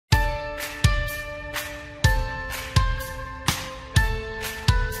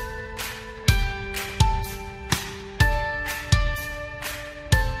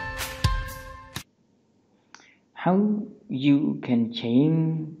How you can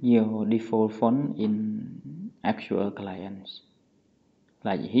change your default font in actual clients?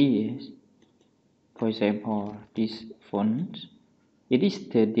 Like here, for example, this font, it is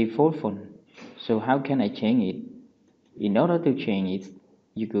the default font. So how can I change it? In order to change it,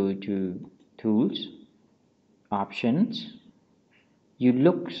 you go to Tools, Options, you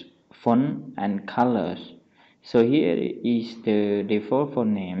look font and colors. So here is the default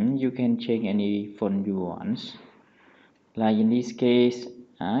font name. You can change any font you want. Like in this case,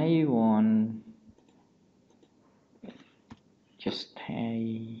 I want just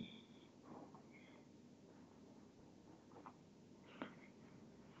a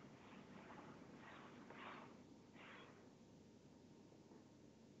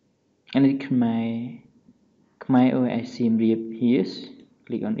and it my OS Reap here.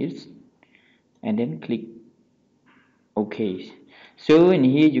 Click on it and then click OK. So in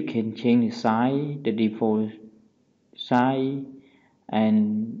here you can change the size, the default size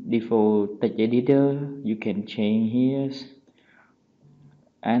and default text editor. You can change here,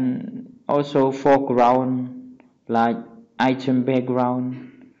 and also foreground like item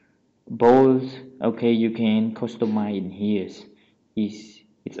background, bold. Okay, you can customize in here.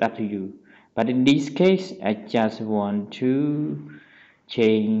 It's up to you. But in this case, I just want to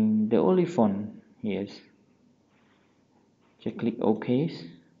change the only font here. Just click OK.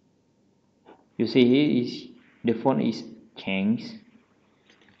 You see here is the font is changed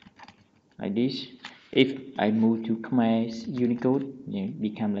like this. If I move to Khmer's Unicode, it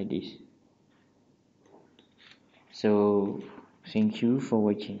become like this. So thank you for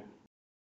watching.